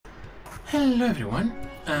Hello everyone,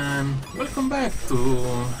 and welcome back to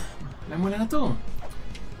La-Mulana 2.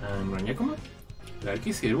 I'm Ranyakuma. Lark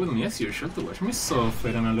is here with me as usual to watch me suffer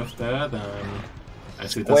and all of that, and I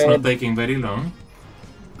see that's not taking very long.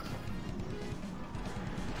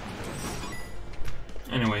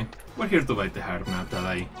 Anyway, we're here to bite the harp now that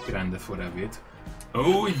I grinded for a bit.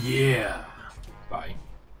 Oh yeah! Bye.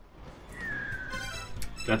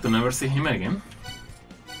 Glad to never see him again.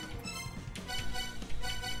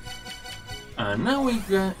 And now we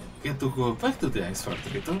get to go back to the ice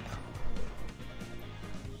factory top.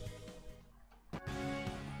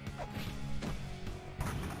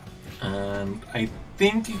 And I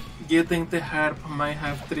think getting the harp might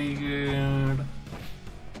have triggered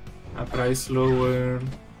a price lower.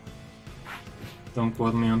 Don't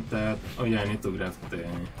quote me on that. Oh yeah, I need to grab the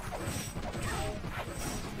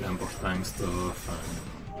lamp of time stuff.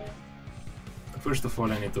 And first of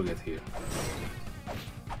all, I need to get here.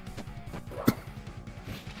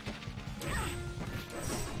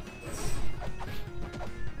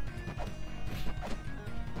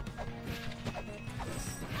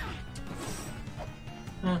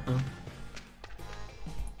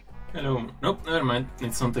 Hello. Nope, never mind.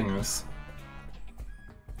 Need something else.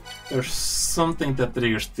 There's something that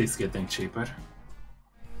triggers this getting cheaper.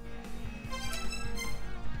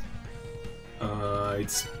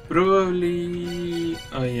 It's probably...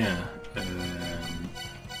 oh yeah.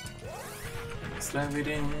 Slide it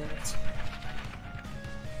in.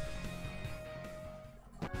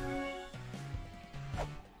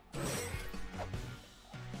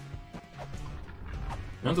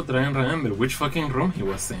 I want to try and remember which fucking room he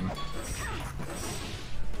was in.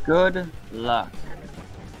 Good luck.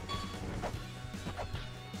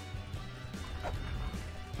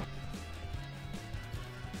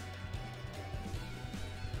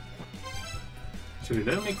 Actually,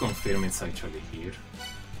 let me confirm it's actually here.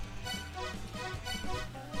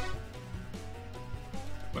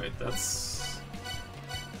 Wait, that's...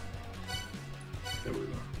 there we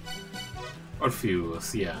go.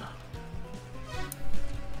 Orpheus, yeah.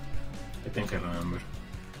 I think I remember.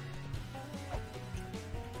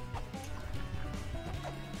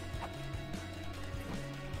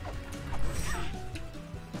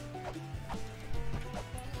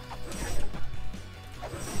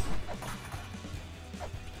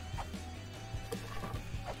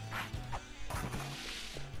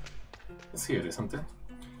 It's here, isn't it?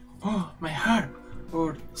 Oh, my harp!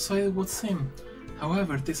 Or so it would seem.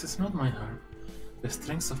 However, this is not my harp. The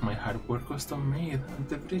strings of my harp were custom made, and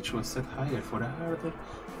the bridge was set higher for a harder,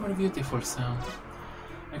 more beautiful sound.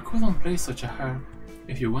 I couldn't play such a harp.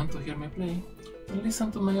 If you want to hear me play, then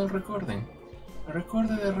listen to my old recording. I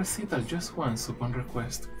recorded a recital just once upon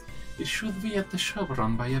request. It should be at the shop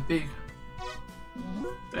run by a pig.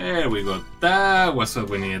 There we go, that was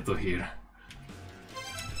what we needed to hear.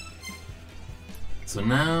 So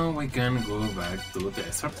now we can go back to the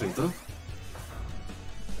Extractor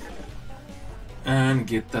and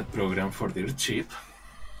get that program for dirt cheap.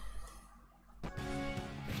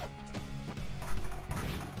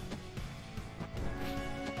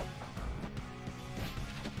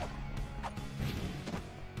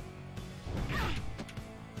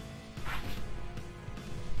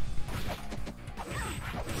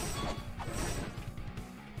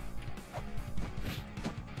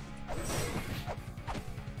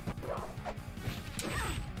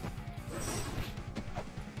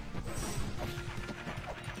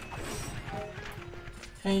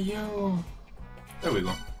 Hey yo! There we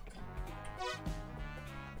go.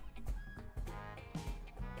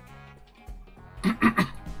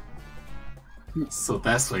 So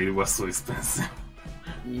that's why it was so expensive.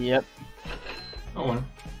 Yep. Oh well.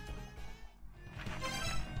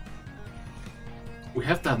 We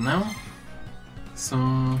have that now. So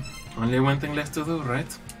only one thing left to do,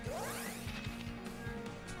 right?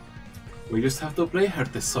 We just have to play her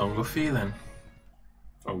the Song of Eden.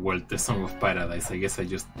 Or well, the Song of Paradise. I guess I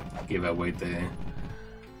just gave away the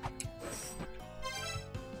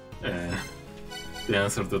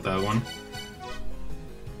answer to that one.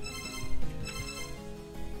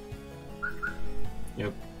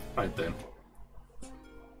 Yep, right there.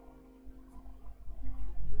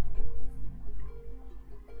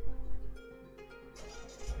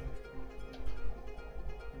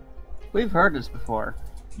 We've heard this before.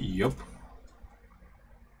 Yup.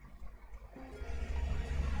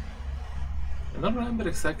 I don't remember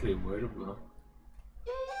exactly where, but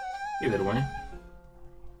either way.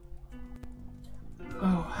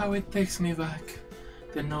 Oh, how it takes me back.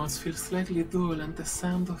 The notes feel slightly dull and the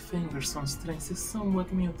sound of fingers on strings is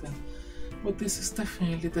somewhat muted, but this is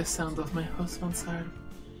definitely the sound of my husband's harp.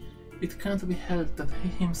 It can't be helped that he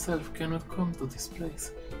himself cannot come to this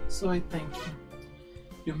place, so I thank you.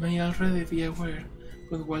 You may already be aware,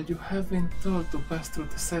 but while you have been told to pass through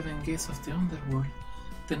the 7 gates of the underworld,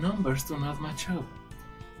 the numbers do not match up.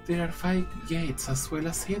 There are 5 gates as well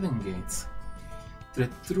as hidden gates. The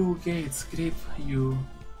true gates strip you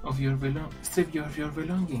of your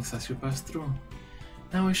belongings as you pass through.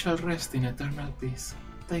 Now I shall rest in eternal peace.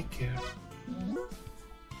 Take care.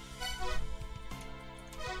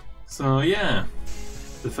 So yeah,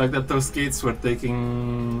 the fact that those gates were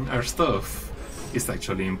taking our stuff is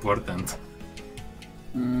actually important.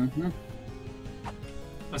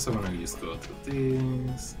 Also gonna just go through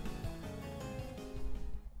this.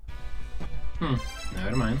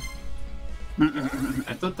 Never mind.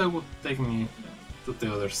 I thought that would take me to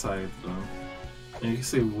the other side, but I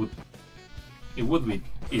guess it would be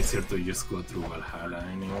easier to just go through Valhalla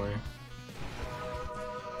anyway.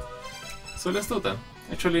 So let's do that.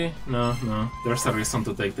 Actually, no, there's a reason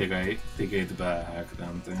to take the gate back,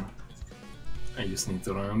 don't there? I just need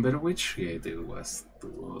to remember which gate it was to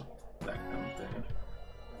go back down there.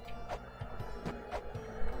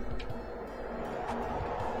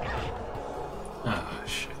 Ah,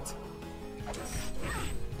 shit.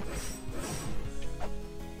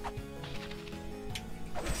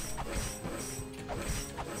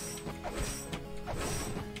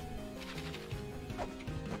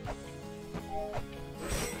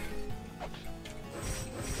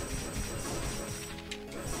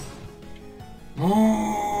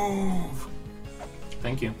 Move!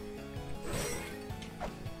 Thank you.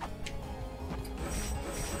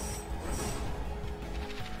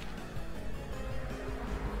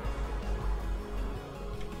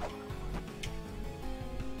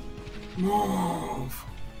 Move!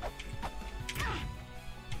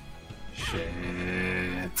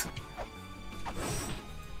 Shit.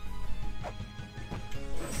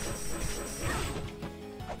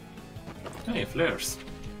 Hey, flares.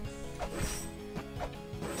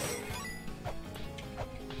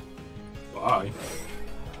 Bye.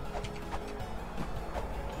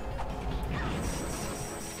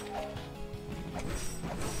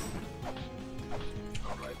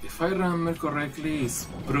 Alright, if I remember correctly, it's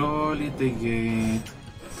probably the gate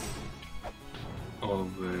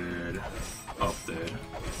over up there.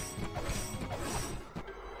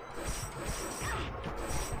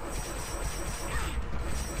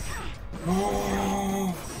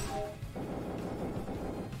 Move!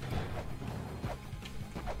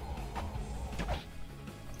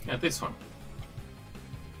 Yeah, this one.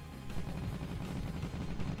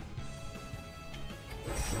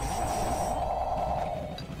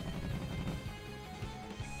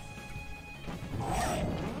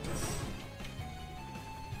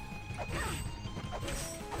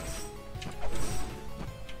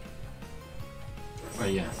 Oh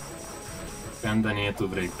yeah. Kinda need to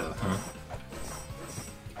break that, huh?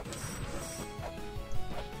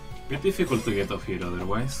 Bit difficult to get off here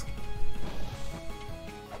otherwise.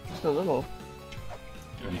 Just a little.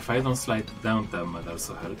 And if I don't slide down, that might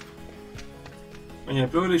also help. Oh yeah, I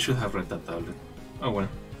probably should have read that tablet. Oh well.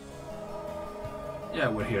 Yeah,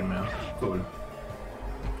 we're here now. Cool.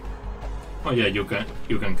 Oh yeah, you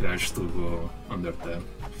can crash to go under tab.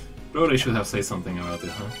 Probably should have said something about it,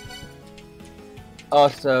 huh?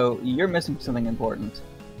 Also, you're missing something important.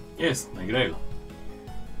 Yes, my grail.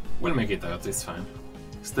 We'll make it out, it's fine.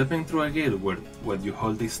 Stepping through a gate where what you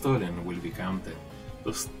hold is stolen will be counted.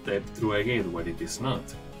 To step through a gate where it is not,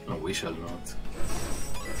 no, we shall not.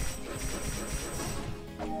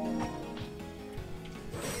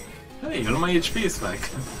 Hey, all my HP is back.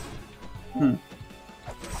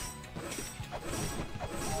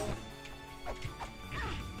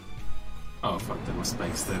 Oh fuck, there was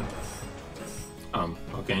spikes there.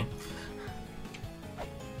 Okay.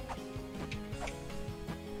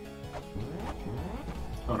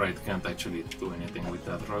 Alright, can't actually do anything with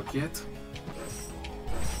that rock yet.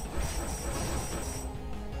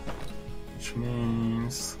 Which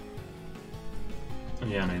means... Oh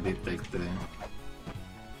yeah, and I did take the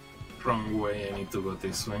wrong way, I need to go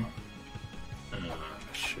this way.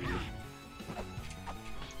 Shit.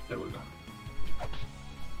 There we go.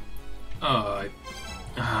 Oh,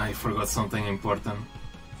 I forgot something important.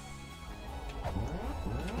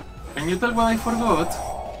 Can you tell what I forgot?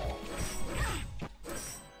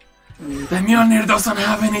 The Mjolnir doesn't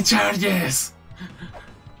have any charges!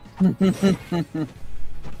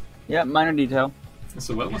 Yeah, minor detail.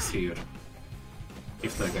 So what was here?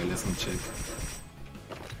 If that guy lets me check.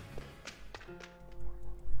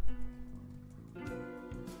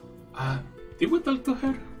 Did we talk to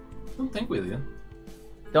her? Don't think we did.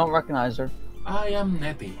 Don't recognize her. I am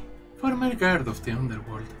Nettie, former guard of the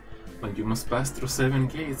underworld. when you must pass through 7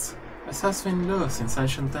 gates, as has been law since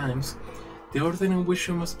ancient times. The order in which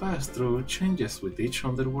you must pass through changes with each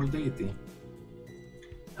underworld deity.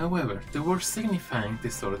 However, the words signifying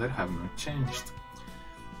this order have not changed.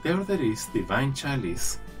 The order is Divine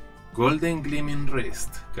Chalice, Golden Gleaming Wrist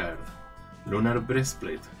Guard, Lunar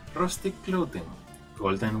Breastplate, Rustic Clothing,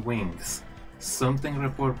 Golden Wings, Something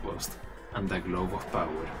Repurposed, and a Globe of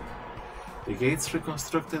Power. The gates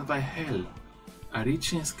reconstructed by Hell are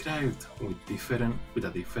each inscribed with a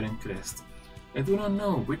different crest. I do not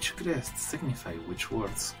know which crests signify which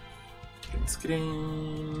words. Print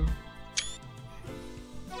screen.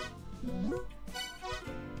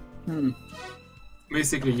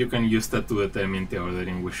 Basically, you can use that to determine the order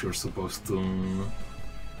in which you're supposed to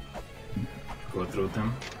go through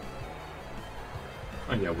them.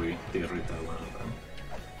 Oh yeah, we did read that one of them.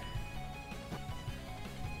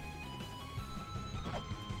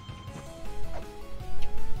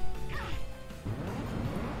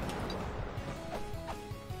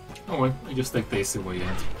 Oh well, I just take the easy way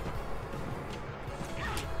out.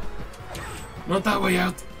 Not that way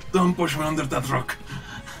out! Don't push me under that rock!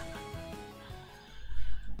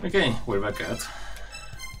 Okay, we're back out.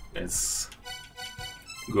 Let's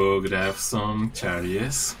go grab some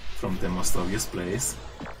charges from the most obvious place.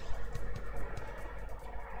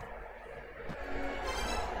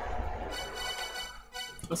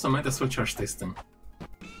 Also, might as well charge this thing.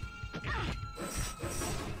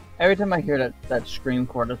 Every time I hear that scream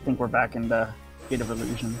chord, I think we're back in the Gate of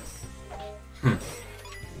Illusion.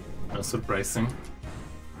 Not surprising.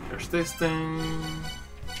 There's this thing.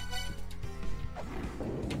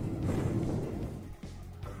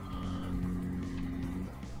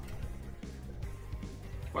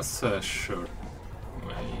 What's a short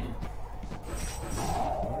way?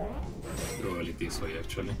 Probably this way,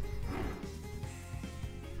 actually.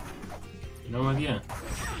 No idea.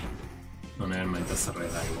 No, never mind, that's a red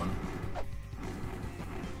eye one.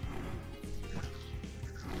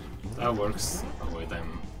 That works. Oh wait,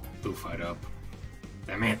 I'm too far up.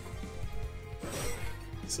 Damn it!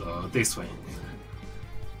 So, this way.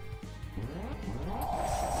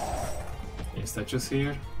 Any statues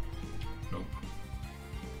here? Nope.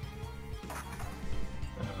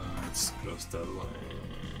 Let's close that way.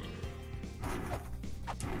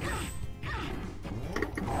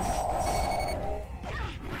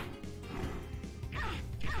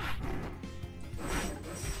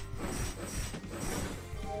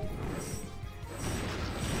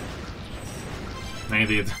 I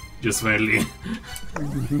did, just barely.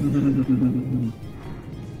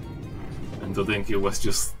 And to think it was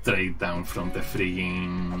just straight down from the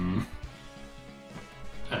frigging...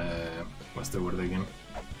 what's the word again?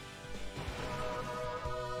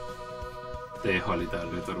 The Holy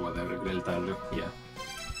Tablet or whatever, Grail Tablet, yeah.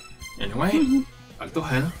 Anyway, back to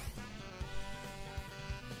hell.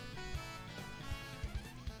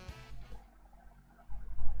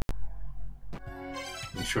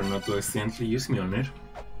 Make sure not to accidentally use Mjolnir.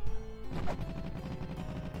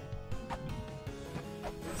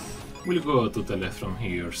 We'll go to the left from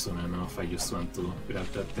here soon enough, I just want to grab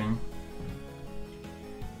that thing.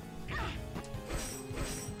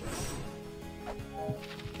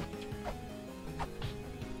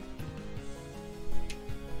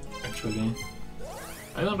 Actually,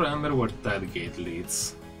 I don't remember where that gate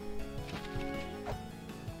leads.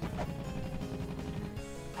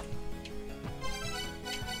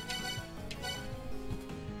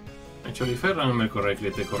 Actually, if I remember correctly,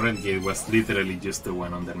 the correct gate was literally just the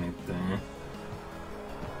one underneath the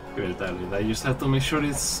Grail Tablet. I just have to make sure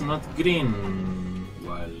it's not green.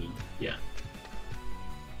 Well, yeah.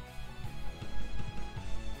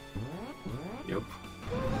 Yep.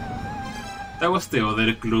 That was the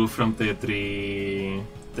other clue from the 3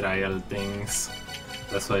 trial things.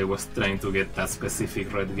 That's why I was trying to get that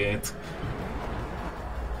specific red gate.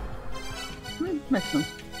 Makes sense.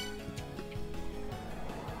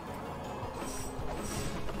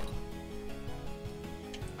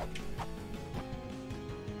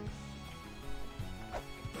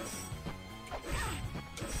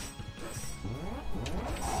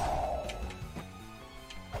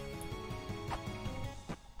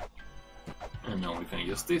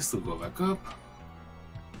 This to go back up.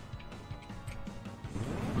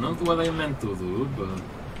 Not what I meant to do, but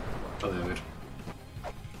whatever.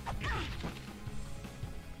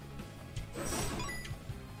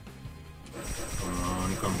 Come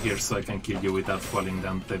on, come here so I can kill you without falling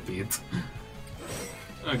down the pit.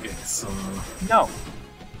 Okay, so... No!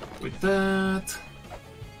 With that...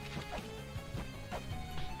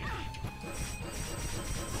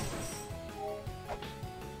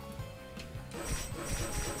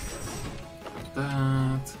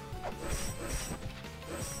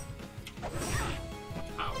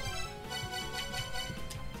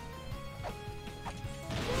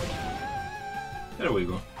 There we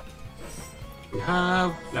go. We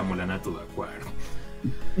have La-Mulana to acquire.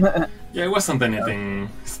 Yeah, it wasn't anything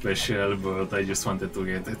special, but I just wanted to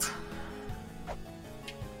get it.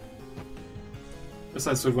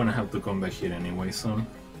 Besides, we're gonna have to come back here anyway soon.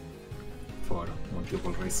 For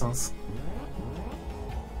multiple reasons.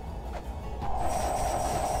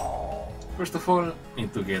 First of all,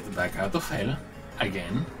 need to get back out of hell.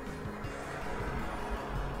 Again.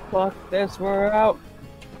 Fuck this, we're out.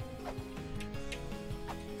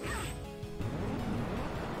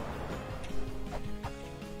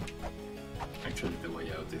 Actually, the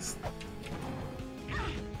way out is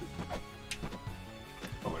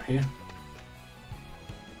over here.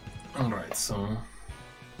 Alright, so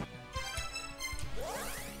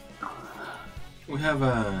we have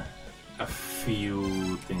a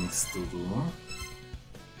few things to do.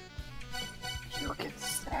 You can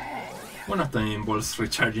say. One of them involves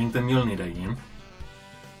recharging the Mjolnir again.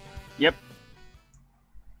 Yep.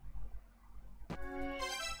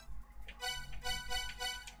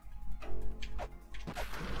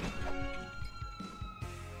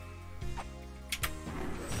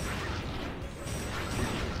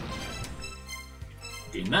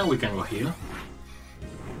 Okay, now we can go heal.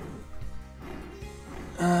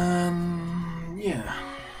 Yeah.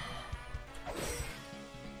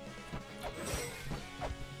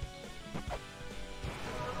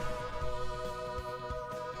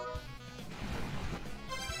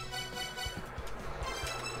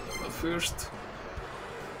 But first,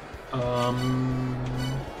 I'm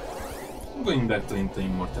going back to the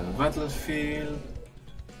Immortal Battlefield.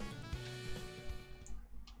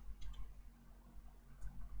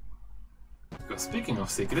 Because speaking of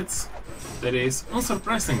secrets, there is,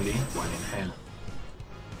 unsurprisingly, one in hell.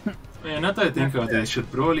 Man, now that I think about it, I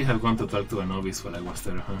should probably have gone to talk to a novice while I was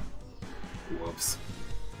there, huh? Whoops.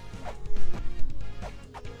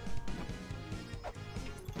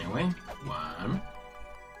 Anyway, one.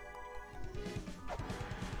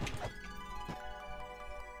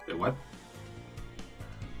 Wait, what?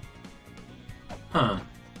 Huh.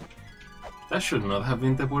 That should not have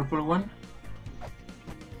been the purple one.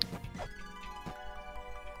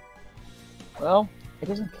 Well, it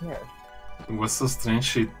doesn't care. It was so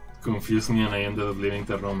strange, it confused me and I ended up leaving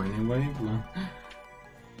the room anyway. But...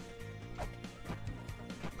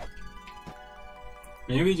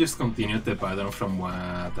 maybe just continue the pattern from what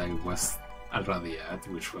I was already at,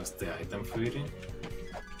 which was the item fairy.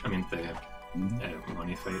 I mean the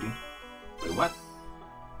money fairy. Wait, what?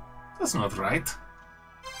 That's not right.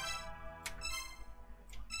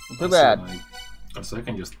 Too bad. Also, I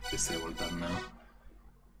can just disable that now.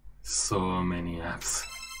 So many apps.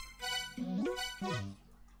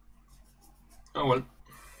 Oh well.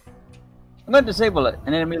 I'm gonna disable it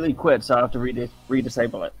and then immediately quit, so I have to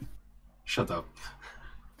re-disable it. Shut up.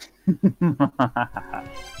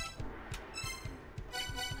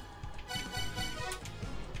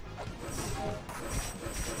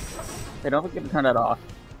 Hey, don't forget to turn that off.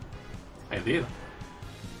 I did.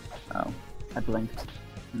 Oh, I blinked.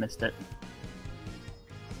 Missed it.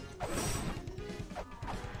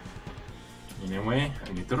 Anyway,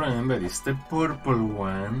 I need to remember it's the purple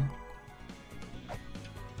one.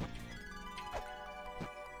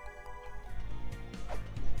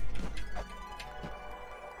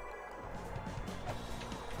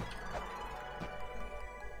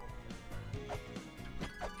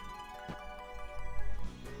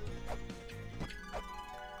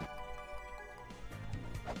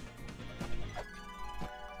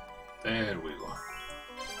 There we go.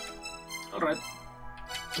 Alright.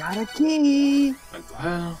 Got a key! Back to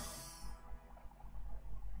hell.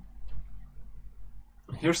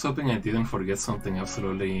 Here's hoping I didn't forget something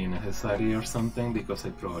absolutely necessary or something, because I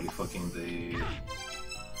probably fucking did.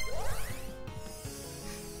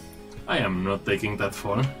 I am not taking that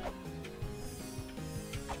fall.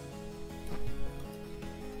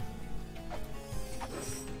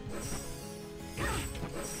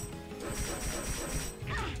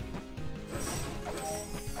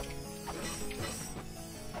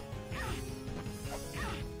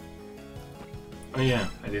 Oh yeah,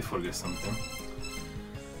 I did forget something.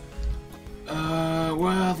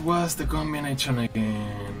 What was the combination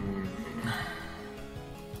again?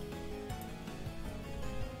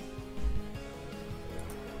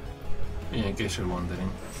 Yeah, in case you're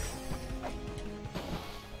wondering.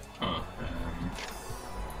 Oh,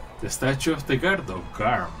 the statue of the guard of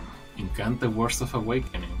Garm. Incant the words of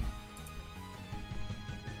awakening.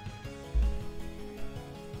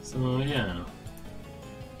 So yeah.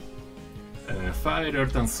 Fire,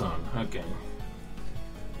 earth and sun, okay.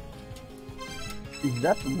 Is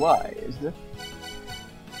that why? Is this?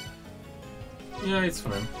 Yeah, it's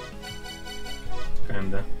fine.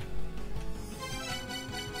 kinda.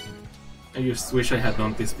 I just wish I had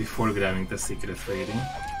done this before grabbing the secret fairy.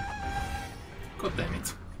 God damn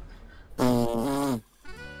it.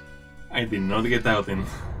 I did not get out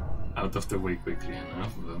of the way quickly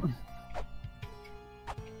enough, but...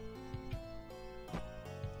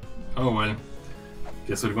 Oh well.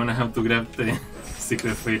 Guess we're gonna have to grab the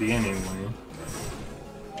secret fairy anyway.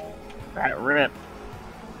 Right, rip.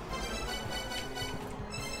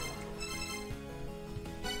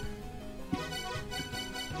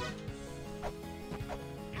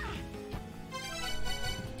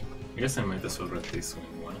 I guess I might as well read this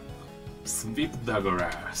one. Sweep Dagger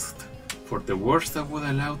asked for the words that would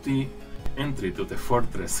allow the entry to the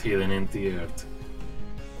fortress hidden in the earth.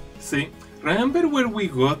 See, remember where we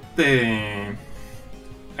got the...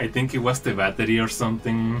 I think it was the battery or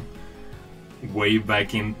something way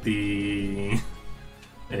back in the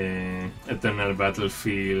Eternal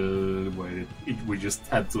Battlefield, where we just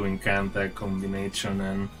had to incant a combination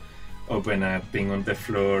and open a thing on the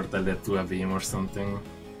floor that led to a beam or something?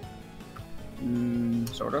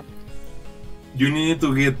 Sort of. You need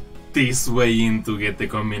to get this way in to get the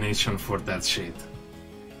combination for that shit.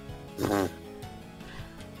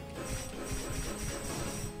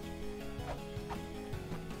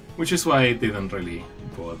 Which is why I didn't really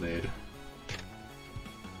bother.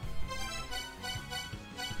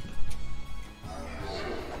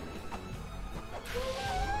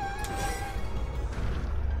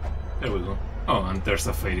 There we go. Oh, and there's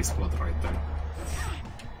a fairy spot right there.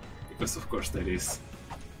 Because of course there is.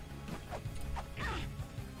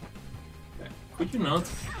 Okay. Could you not?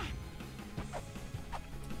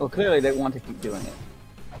 Well, clearly they want to keep doing it.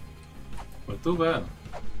 Well, too bad.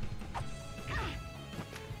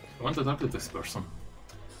 I want to talk to this person.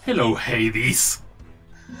 Hello, Hades!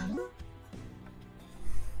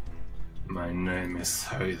 My name is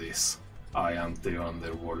Hades. I am the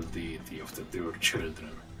underworld deity of the dear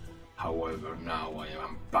children. However, now I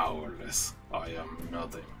am powerless. I am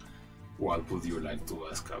nothing. What would you like to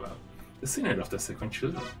ask about? The sinner of the second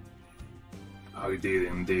children. I did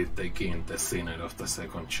indeed take in the sinner of the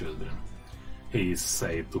second children. He is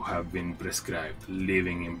said to have been prescribed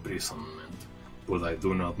living imprisonment, but I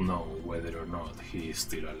do not know whether or not he is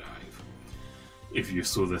still alive. If you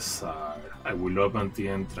so desire, I will open the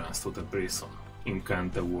entrance to the prison,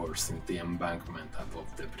 incant the words in the embankment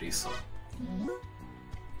above the prison.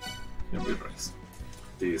 You'll be right.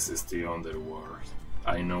 This is the underworld.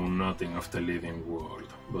 I know nothing of the living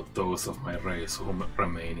world, but those of my race who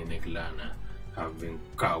remain in Eg-Lana have been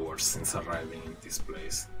cowards since arriving in this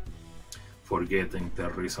place, forgetting their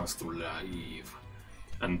reasons to live,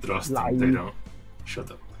 and trusting their own...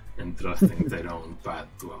 Shut up. And trusting their own path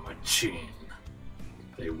to a machine.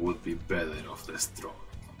 They would be better off destroyed.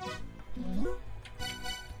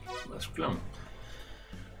 That's clown.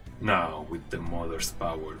 Now, with the mother's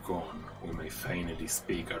power gone, we may finally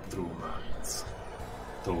speak our true minds.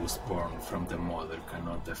 Those born from the mother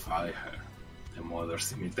cannot defy her. The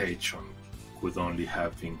mother's imitation could only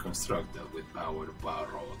have been constructed with power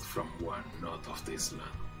borrowed from one not of this land.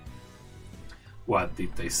 What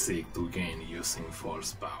did they seek to gain using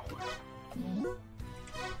false power?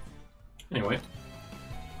 Anyway,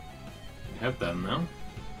 we have that now.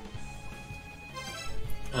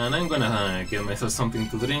 And I'm gonna get myself something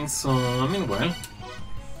to drink, so meanwhile...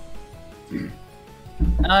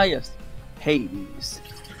 Ah yes, Hades.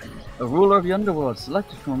 The ruler of the underworld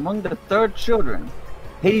selected from among the third children.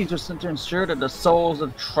 Hades was sent to ensure that the souls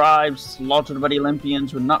of tribes slaughtered by the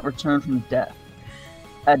Olympians would not return from death.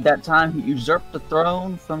 At that time, he usurped the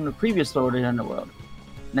throne from the previous lord of the underworld.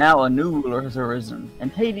 Now a new ruler has arisen,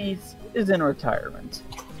 and Hades is in retirement.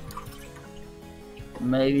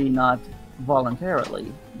 Maybe not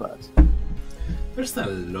voluntarily, but... There's a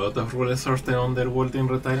lot of rulers of the underworld in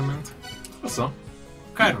retirement. Also,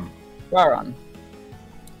 Charon. Charon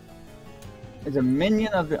is a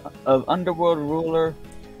minion of underworld ruler.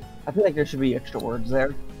 I feel like there should be extra words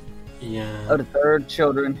there. Yeah. Of the third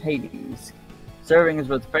children, Hades, serving as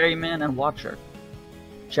both ferryman and watcher.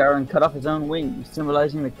 Charon cut off his own wings,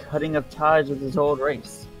 symbolizing the cutting of ties with his old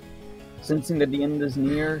race. Sensing that the end is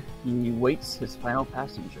near, he waits his final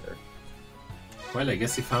passenger. Well, I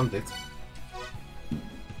guess he found it.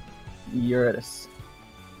 Eurydice.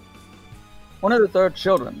 One of the third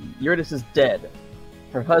children, Eurydice is dead.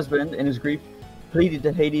 Her husband, in his grief, pleaded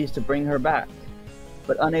to Hades to bring her back.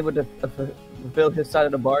 But unable to fulfill his side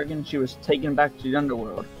of the bargain, she was taken back to the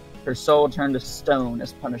underworld. Her soul turned to stone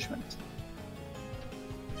as punishment.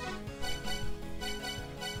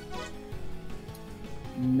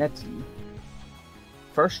 Nettie.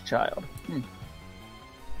 First child.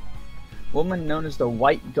 Woman known as the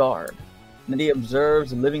White Guard. Nettie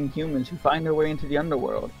observes living humans who find their way into the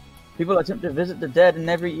underworld. People attempt to visit the dead in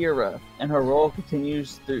every era, and her role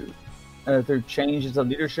continues through changes of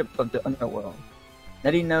leadership of the underworld.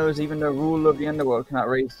 Nettie knows even the ruler of the underworld cannot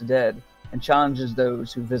raise the dead, and challenges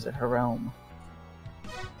those who visit her realm.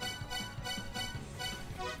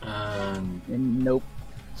 And nope.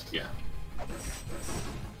 Yeah.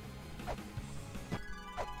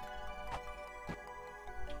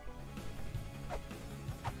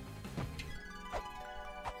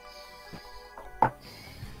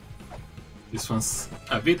 This one's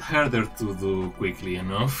a bit harder to do quickly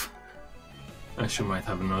enough, as you might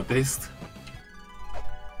have noticed.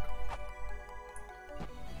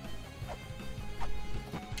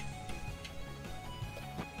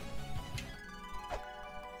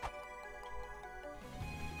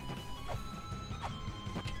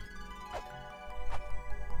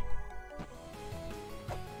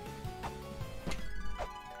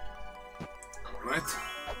 Alright.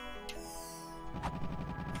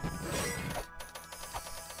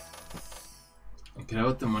 Okay,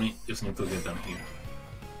 about the money, just need to get down here.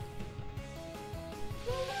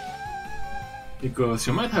 Because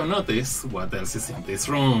you might have noticed what else is in this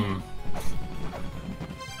room.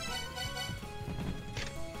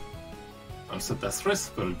 Also, that's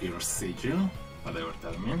restful gear sigil, whatever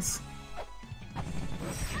that means.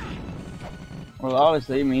 Well,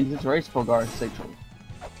 obviously it means it's Raceful Guard sigil.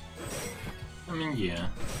 I mean, yeah.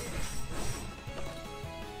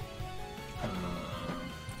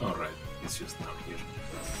 Alright, it's just down here.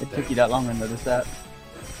 It took you that long to notice that.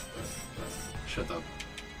 Shut up.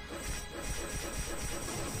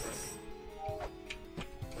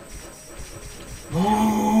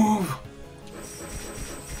 Move!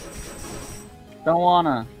 Don't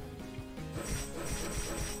wanna.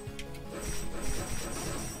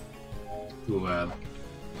 Too well.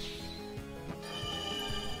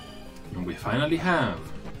 And we finally have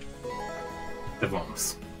the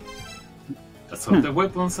bombs. That's all the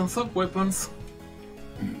weapons and sub-weapons.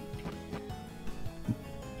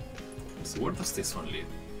 So where does this one lead?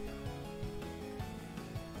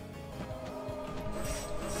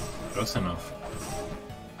 Close enough.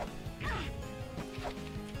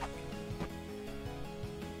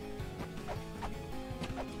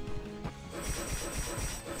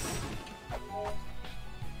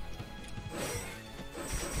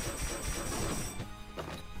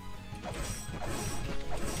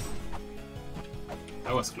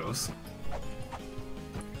 That was close.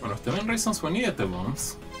 One of the main reasons we needed the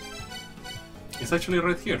bombs is actually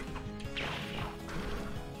right here.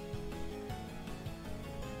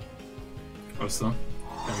 Also,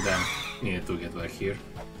 and then needed to get back here.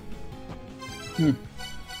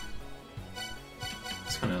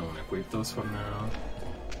 Just gonna unequip those for now.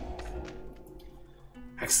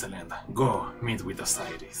 Excellent. Go meet with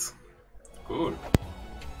Osiris. Cool.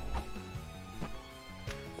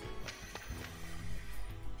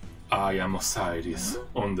 I am Osiris,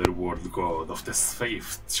 underworld god of the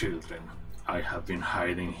faith children. I have been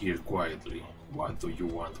hiding here quietly. What do you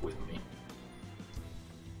want with me?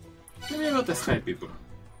 Tell me about the Sky people.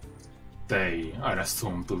 They are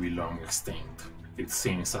assumed to be long extinct. It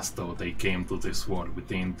seems as though they came to this world with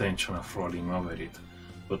the intention of rolling over it,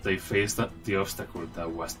 but they faced the obstacle that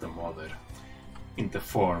was the mother, in the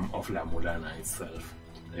form of La-Mulana itself.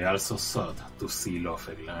 They also sought to seal off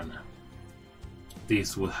Eg-Lana.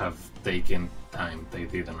 This would have taken time they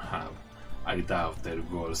didn't have. I doubt their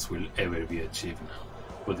goals will ever be achieved now,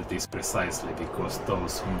 but it is precisely because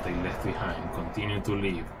those whom they left behind continue to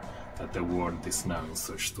live that the world is now in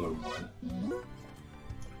such turmoil.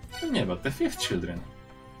 Tell me about the Fifth Children.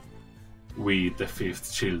 We, the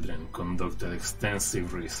Fifth Children, conducted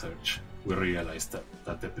extensive research. We realized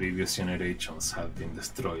that the previous generations had been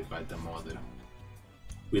destroyed by the Mother.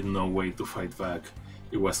 With no way to fight back,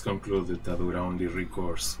 it was concluded that our only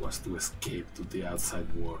recourse was to escape to the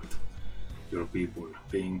outside world. Your people,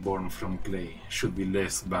 being born from clay, should be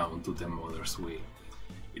less bound to the Mother's will.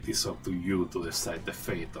 It is up to you to decide the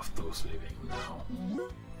fate of those living now.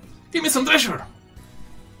 Give me some treasure!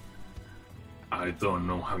 I don't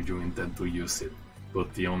know how you intend to use it,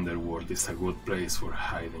 but the underworld is a good place for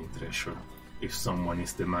hiding treasure. If someone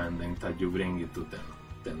is demanding that you bring it to them,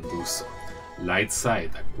 then do so. Light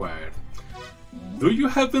side acquired. Do you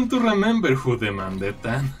happen to remember who demanded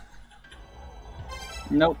that?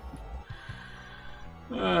 Nope.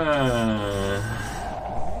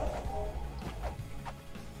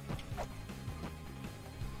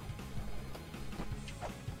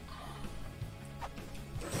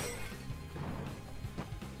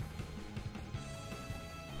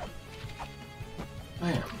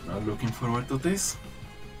 I am not looking forward to this.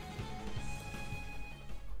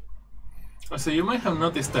 So you might have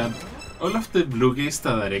noticed that all of the blue gates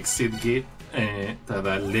that are exit gate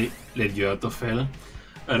that let you out of hell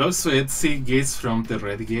are also exit gates from the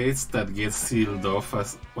red gates that get sealed off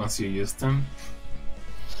once you use them.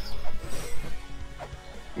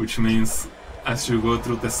 Which means as you go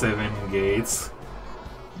through the 7 gates,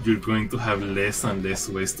 you're going to have less and less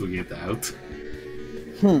ways to get out.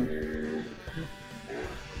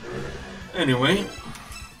 Anyway,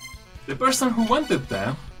 the person who wanted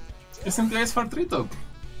that is in the Ice Far treetop.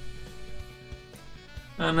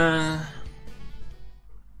 And oh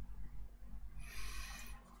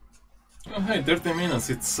hey, 30 minutes,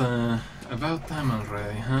 it's about time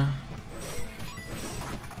already, huh?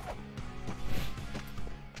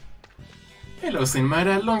 Hello,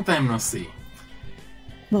 Sinmara, long time no see.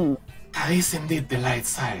 That is indeed the light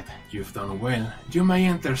side. You've done well. You may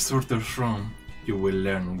enter Surtur's room. You will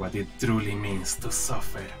learn what it truly means to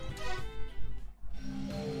suffer.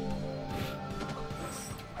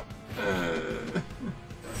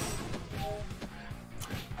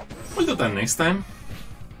 We'll do that next time.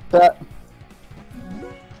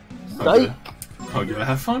 Okay. Hope you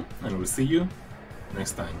have fun, and we'll see you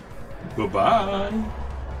next time. Goodbye!